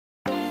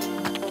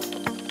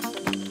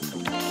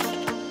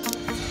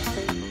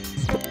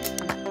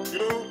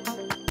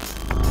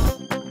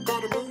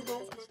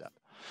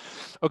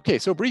Okay,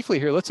 so briefly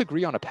here, let's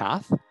agree on a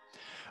path.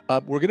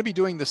 We're going to be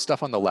doing this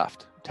stuff on the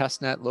left,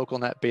 testnet,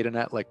 localnet,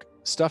 betanet, like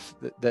stuff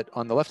that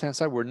on the left-hand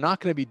side, we're not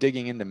going to be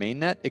digging into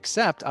mainnet,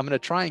 except I'm going to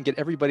try and get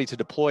everybody to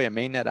deploy a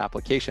mainnet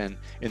application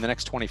in the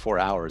next 24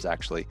 hours,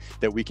 actually,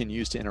 that we can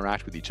use to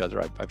interact with each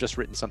other. I've just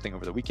written something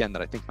over the weekend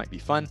that I think might be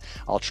fun.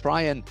 I'll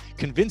try and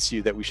convince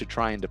you that we should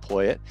try and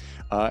deploy it.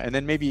 And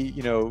then maybe,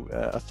 you know,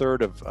 a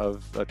third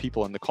of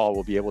people in the call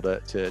will be able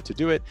to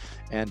do it.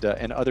 And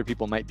other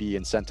people might be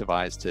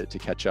incentivized to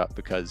catch up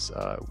because,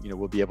 you know,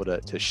 we'll be able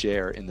to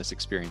share in this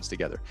experience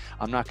together.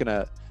 I'm not going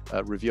to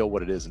reveal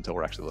what it is until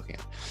we're actually looking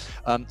at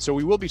it. So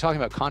we will be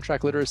talking about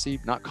contract literacy,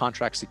 not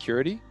contract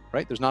security,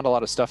 right? There's not a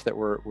lot of stuff that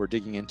we're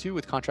digging into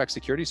with contract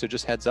security, so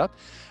just heads up.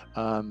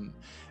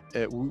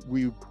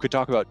 We could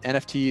talk about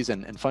NFTs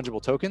and fungible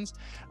tokens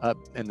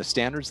and the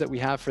standards that we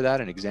have for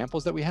that and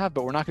examples that we have,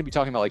 but we're not going to be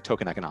talking about like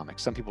token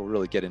economics. Some people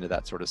really get into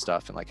that sort of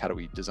stuff and like, how do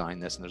we design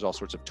this? And there's all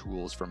sorts of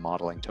tools for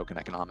modeling token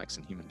economics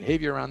and human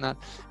behavior around that.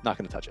 Not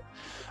going to touch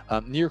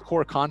it. Near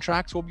core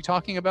contracts we'll be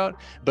talking about,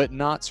 but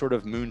not sort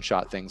of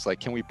moonshot things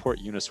like, can we port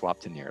Uniswap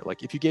to near?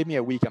 Like if you gave me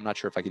a week, I'm not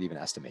sure if I could even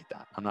estimate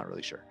that. I'm not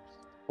really sure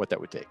what that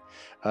would take.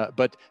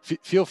 But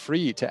feel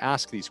free to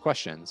ask these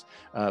questions,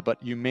 but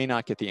you may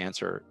not get the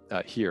answer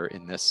here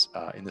in this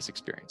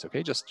experience,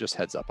 okay? Just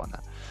heads up on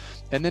that.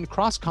 And then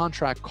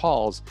cross-contract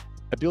calls,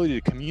 ability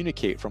to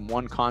communicate from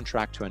one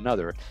contract to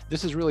another.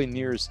 This is really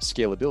Near's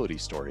scalability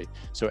story.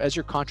 So as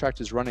your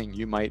contract is running,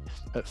 you might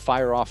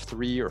fire off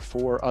 3 or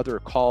 4 other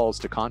calls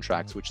to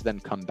contracts, which then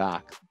come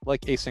back,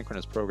 like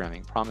asynchronous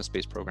programming,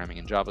 promise-based programming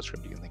in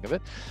JavaScript, you can think of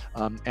it.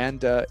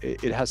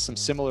 It has some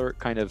similar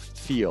kind of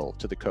feel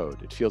to the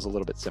code. It feels a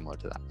little bit similar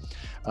to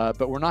that.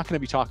 But we're not going to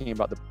be talking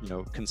about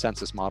the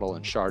consensus model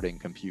and sharding,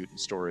 compute, and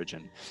storage,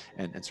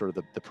 and sort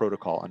of the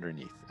protocol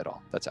underneath at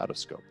all. That's out of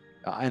scope.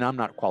 And I'm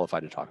not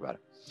qualified to talk about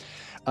it.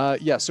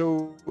 Yeah,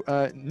 so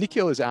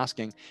Nikhil is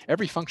asking,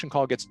 every function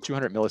call gets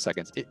 200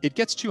 milliseconds. It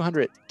gets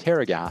 200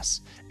 teragas,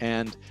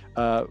 and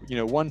 1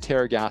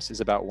 teragas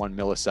is about 1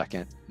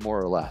 millisecond, more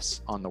or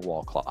less, on the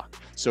wall clock.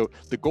 So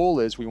the goal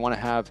is we want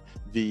to have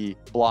the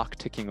block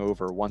ticking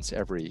over once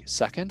every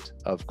second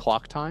of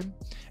clock time.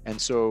 And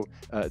so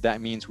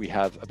that means we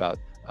have about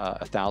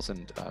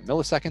 1,000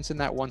 milliseconds in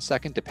that 1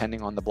 second,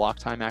 depending on the block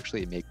time.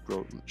 Actually, it may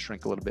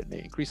shrink a little bit, may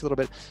increase a little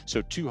bit.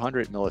 So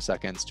 200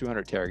 milliseconds,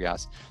 200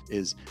 teragas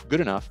is good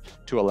enough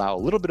to allow a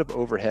little bit of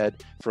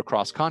overhead for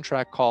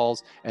cross-contract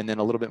calls, and then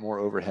a little bit more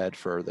overhead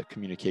for the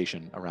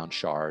communication around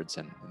shards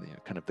and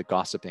kind of the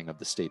gossiping of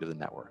the state of the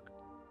network.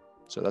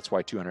 So that's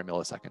why 200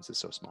 milliseconds is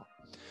so small.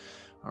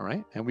 All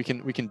right, and we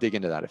can dig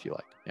into that if you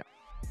like. Yeah.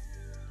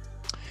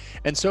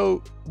 And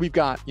so we've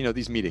got,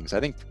 these meetings. I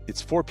think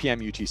it's 4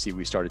 p.m. UTC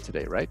we started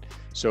today, right?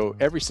 So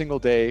every single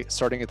day,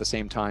 starting at the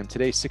same time.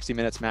 Today, 60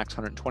 minutes, max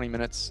 120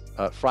 minutes.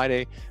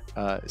 Friday,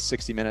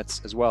 60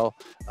 minutes as well.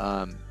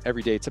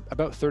 Every day, it's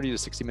about 30 to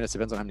 60 minutes,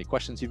 depends on how many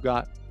questions you've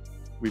got.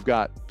 We've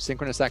got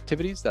synchronous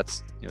activities.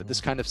 That's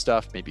this kind of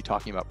stuff, maybe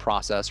talking about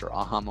process or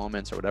aha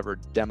moments or whatever,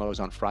 demos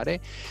on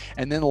Friday.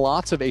 And then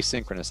lots of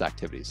asynchronous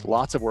activities,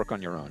 lots of work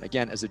on your own.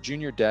 Again, as a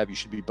junior dev, you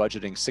should be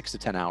budgeting 6 to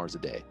 10 hours a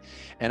day.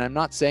 And I'm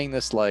not saying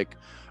this like,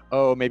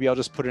 oh, maybe I'll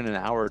just put in an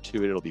hour or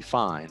two, it'll be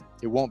fine.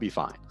 It won't be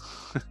fine.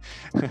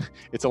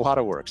 It's a lot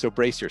of work, so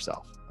brace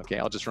yourself, okay?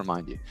 I'll just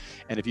remind you.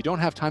 And if you don't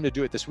have time to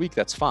do it this week,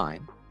 that's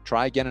fine.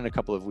 Try again in a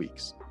couple of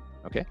weeks,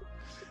 okay?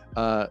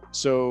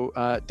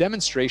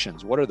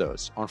 Demonstrations, what are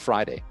those on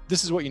Friday?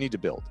 This is what you need to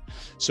build.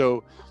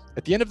 So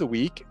at the end of the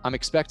week, I'm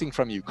expecting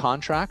from you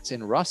contracts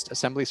in Rust,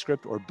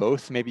 AssemblyScript, or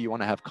both. Maybe you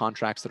want to have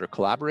contracts that are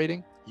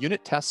collaborating,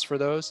 unit tests for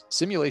those,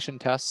 simulation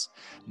tests,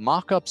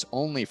 mock-ups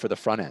only for the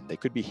front end. They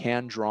could be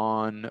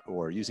hand-drawn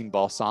or using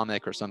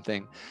Balsamic or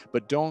something,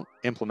 but don't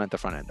implement the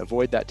front end.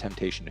 Avoid that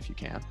temptation if you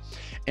can.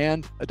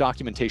 And a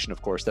documentation,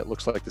 of course, that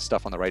looks like the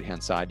stuff on the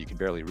right-hand side. You can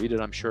barely read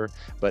it, I'm sure,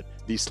 but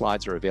these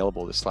slides are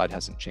available. This slide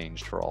hasn't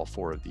changed for all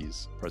 4 of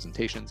these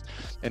presentations.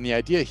 And the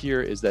idea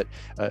here is that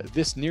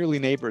this Nearly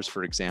Neighbors,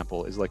 for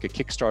example, is like a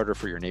Kickstarter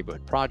for your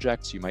neighborhood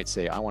projects. You might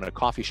say, I want a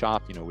coffee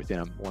shop, within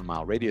a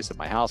 1-mile radius of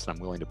my house, and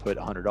I'm willing to put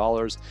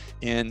 $100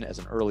 in as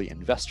an early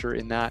investor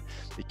in that.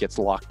 It gets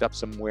locked up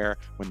somewhere.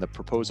 When the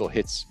proposal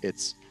hits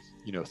its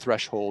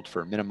threshold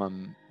for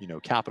minimum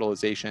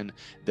capitalization,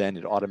 then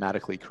it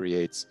automatically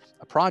creates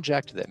a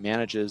project that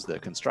manages the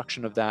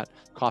construction of that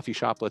coffee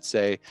shop, let's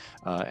say,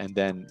 and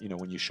then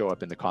when you show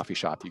up in the coffee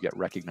shop, you get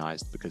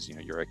recognized because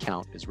your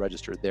account is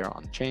registered there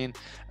on the chain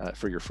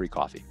for your free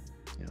coffee,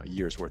 a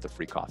year's worth of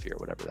free coffee or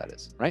whatever that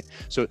is, right?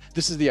 So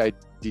this is the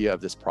idea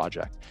of this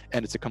project,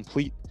 and it's a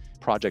complete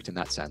project in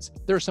that sense.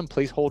 There are some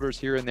placeholders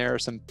here and there,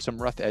 some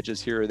rough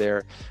edges here or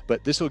there,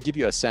 but this will give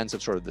you a sense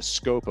of sort of the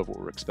scope of what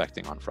we're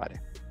expecting on Friday.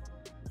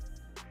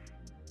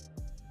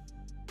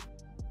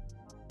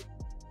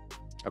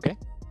 Okay.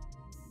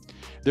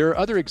 There are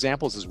other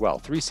examples as well,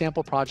 3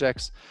 sample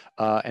projects,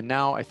 and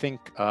now I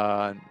think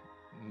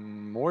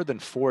more than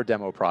 4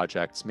 demo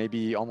projects,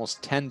 maybe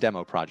almost 10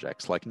 demo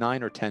projects, like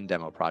 9 or 10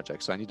 demo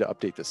projects. So I need to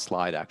update this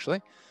slide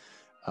actually.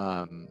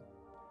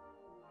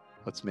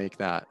 Let's make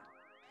that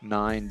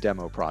 9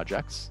 demo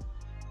projects.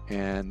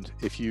 And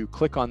if you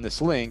click on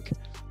this link,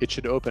 it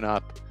should open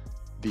up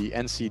the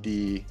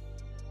NCD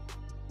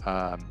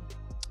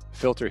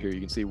filter here. You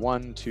can see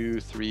 1, 2,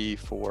 3,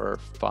 4,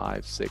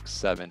 5, 6,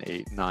 7,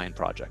 8, 9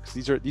 projects.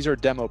 These are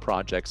demo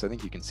projects. I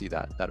think you can see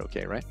that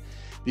okay, right?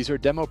 These are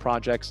demo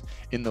projects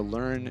in the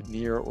Learn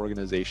Near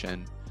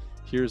organization.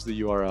 Here's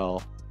the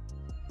URL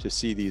to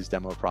see these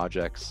demo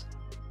projects.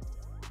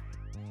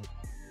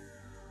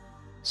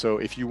 So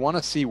if you want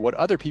to see what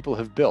other people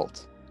have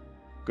built,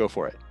 go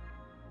for it.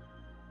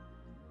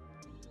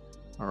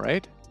 All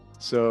right.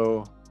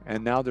 So,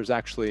 and now there's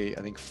actually,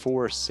 I think,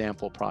 4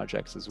 sample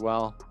projects as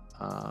well.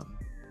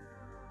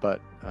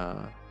 But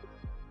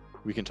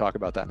we can talk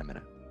about that in a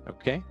minute.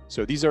 Okay.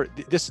 So these are,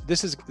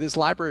 this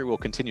library will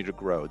continue to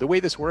grow. The way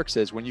this works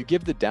is when you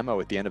give the demo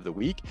at the end of the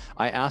week,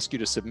 I ask you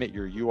to submit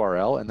your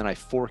URL and then I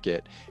fork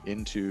it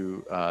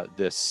into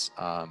this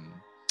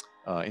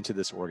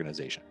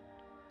organization.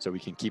 So we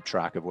can keep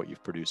track of what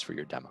you've produced for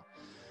your demo.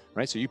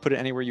 Right, so you put it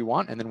anywhere you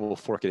want, and then we'll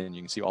fork it in.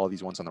 You can see all of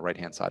these ones on the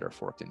right-hand side are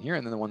forked in here,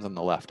 and then the ones on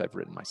the left I've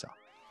written myself,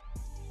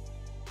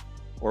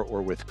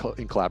 or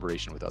in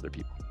collaboration with other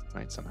people,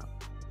 right, somehow.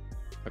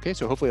 Okay,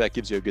 so hopefully that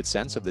gives you a good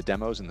sense of the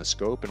demos and the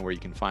scope and where you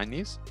can find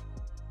these.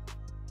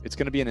 It's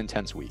going to be an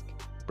intense week.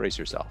 Brace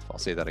yourself. I'll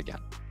say that again.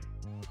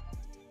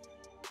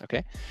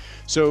 Okay,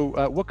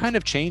 so what kind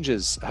of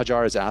changes,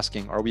 Hajar is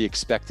asking, are we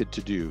expected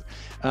to do?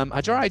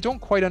 Hajar, I don't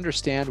quite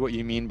understand what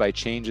you mean by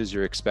changes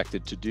you're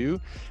expected to do.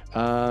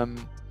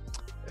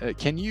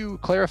 Can you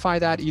clarify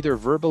that either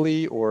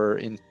verbally or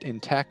in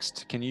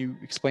text? Can you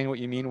explain what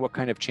you mean? What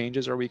kind of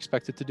changes are we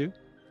expected to do?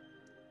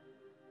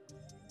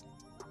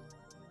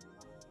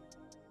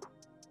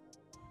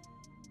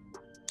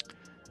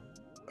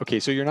 Okay,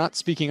 so you're not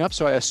speaking up,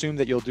 so I assume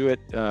that you'll do it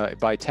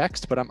by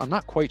text, but I'm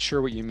not quite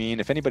sure what you mean.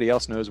 If anybody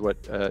else knows what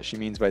she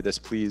means by this,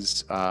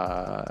 please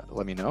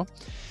let me know.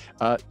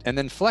 And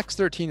then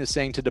Flex13 is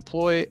saying, to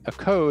deploy a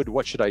code,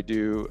 what should I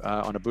do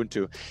on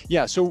Ubuntu?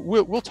 Yeah, so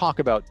we'll talk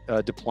about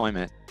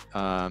deployment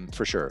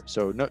for sure.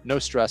 So no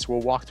stress.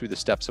 We'll walk through the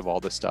steps of all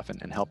this stuff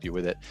and help you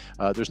with it.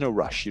 There's no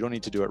rush. You don't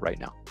need to do it right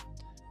now.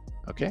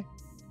 Okay.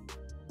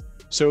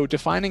 So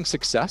defining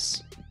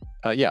success.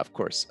 Yeah, of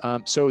course.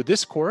 So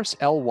this course,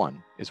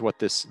 L1, is what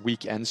this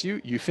week ends you.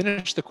 You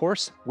finish the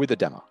course with a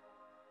demo.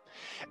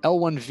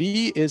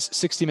 L1V is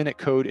 60-minute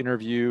code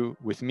interview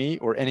with me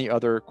or any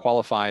other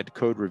qualified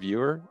code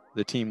reviewer.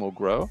 The team will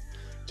grow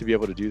to be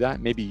able to do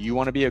that. Maybe you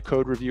want to be a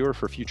code reviewer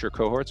for future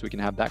cohorts. We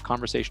can have that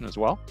conversation as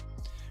well.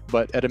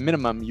 But at a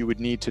minimum, you would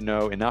need to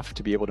know enough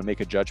to be able to make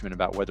a judgment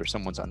about whether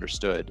someone's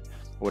understood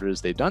what it is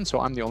they've done. So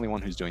I'm the only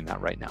one who's doing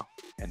that right now.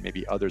 And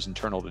maybe others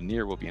internal to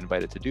NEAR will be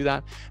invited to do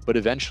that. But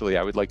eventually,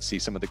 I would like to see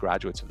some of the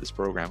graduates of this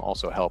program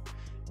also help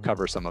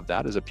cover some of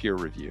that as a peer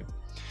review.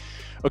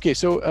 Okay,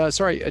 so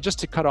sorry, just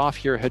to cut off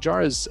here,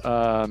 Hajar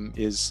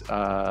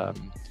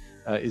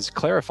is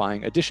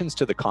clarifying additions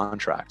to the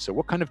contract. So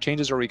what kind of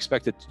changes are we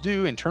expected to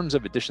do in terms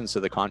of additions to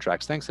the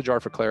contracts? Thanks,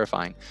 Hajar, for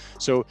clarifying.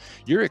 So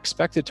you're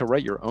expected to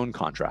write your own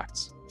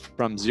contracts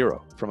from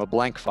zero, from a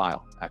blank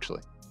file,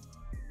 actually.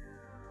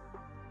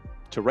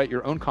 To write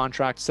your own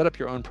contract, set up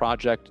your own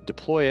project,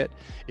 deploy it,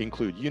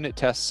 include unit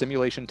tests,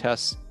 simulation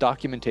tests,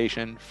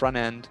 documentation, front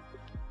end,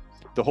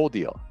 the whole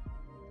deal.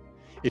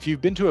 If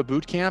you've been to a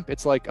boot camp,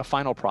 it's like a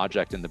final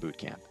project in the boot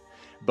camp,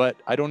 but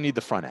I don't need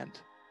the front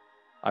end.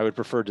 I would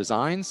prefer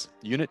designs,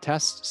 unit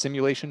tests,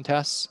 simulation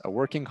tests, a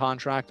working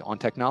contract on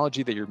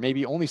technology that you're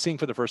maybe only seeing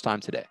for the first time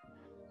today.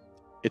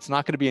 It's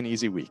not going to be an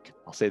easy week.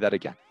 I'll say that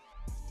again.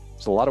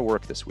 There's a lot of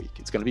work this week.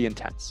 It's going to be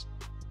intense.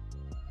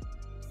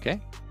 Okay?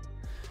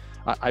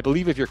 I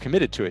believe if you're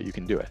committed to it, you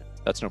can do it.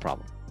 That's no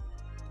problem.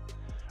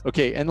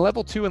 Okay, and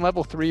level 2 and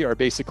level 3 are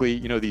basically,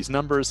 you know, these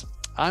numbers.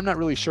 I'm not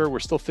really sure. We're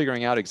still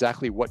figuring out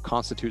exactly what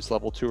constitutes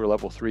level 2 or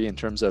level 3 in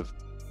terms of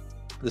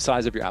the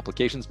size of your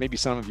applications. Maybe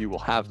some of you will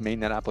have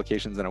mainnet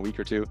applications in a week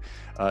or two.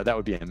 That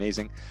would be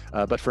amazing.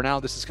 But for now,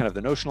 this is kind of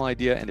the notional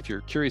idea. And if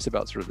you're curious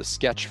about sort of the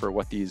sketch for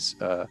what these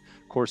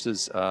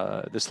courses,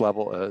 this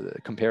level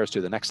compares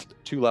to the next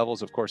 2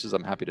 levels of courses,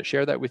 I'm happy to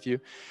share that with you.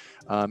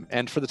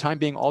 And for the time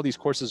being, all these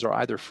courses are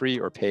either free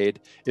or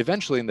paid.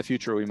 Eventually in the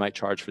future, we might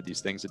charge for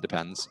these things. It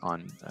depends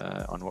on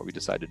what we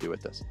decide to do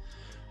with this.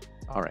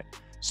 All right.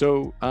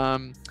 So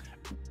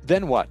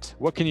then what?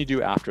 What can you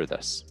do after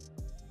this?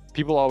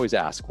 People always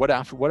ask, what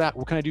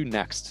can I do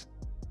next?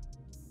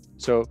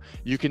 So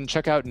you can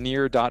check out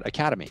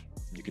near.academy.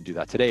 You can do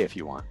that today if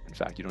you want. In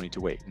fact, you don't need to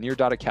wait.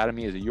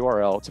 Near.academy is a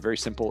URL. It's a very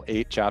simple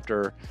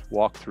 8-chapter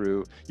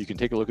walkthrough. You can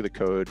take a look at the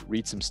code,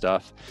 read some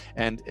stuff,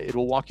 and it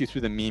will walk you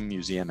through the meme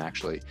museum,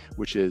 actually,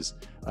 which is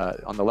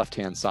on the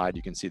left-hand side.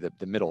 You can see the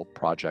middle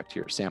project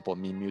here, sample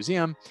meme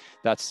museum.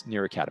 That's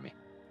Near Academy,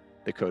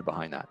 the code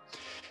behind that.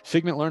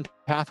 Figment Learn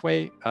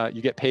Pathway,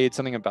 you get paid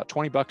something about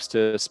 $20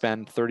 to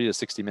spend 30 to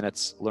 60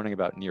 minutes learning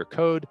about Near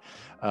code.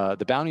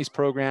 The Bounties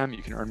program,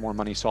 you can earn more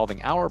money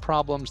solving our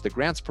problems. The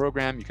Grants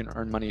program, you can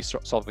earn money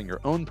solving your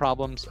own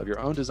problems of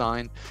your own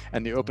design.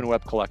 And the Open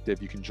Web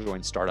Collective, you can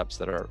join startups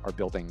that are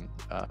building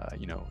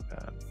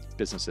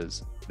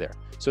businesses there.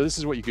 So this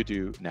is what you could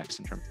do next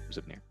in terms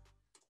of Near.